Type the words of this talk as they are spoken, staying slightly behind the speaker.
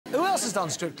Who else has done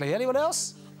Strictly? Anyone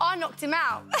else? I knocked him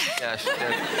out. Yeah, she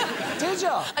did. Did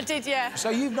ya? I did, yeah. So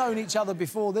you've known each other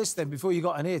before this, then, before you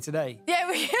got in here today? Yeah,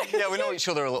 we... Yeah, we know each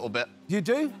other a little bit. You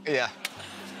do? Yeah.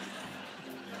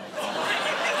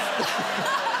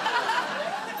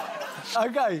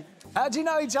 OK. How do you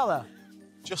know each other?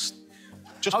 Just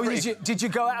Oh, pretty... did you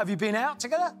go out? Have you been out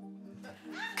together?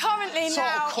 Currently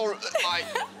now... like...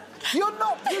 You're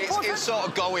not... It's sort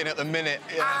of going at the minute,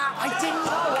 yeah. I didn't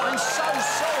know. I'm so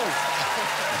sorry.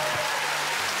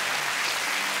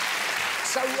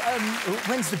 So,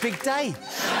 when's the big day?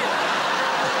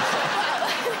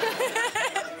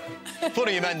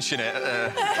 Funny you mention it.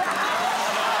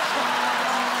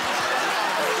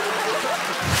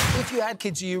 If you had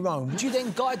kids of your own, would you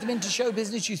then guide them into show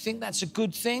business? You think that's a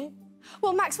good thing?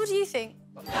 Well, Max, what do you think?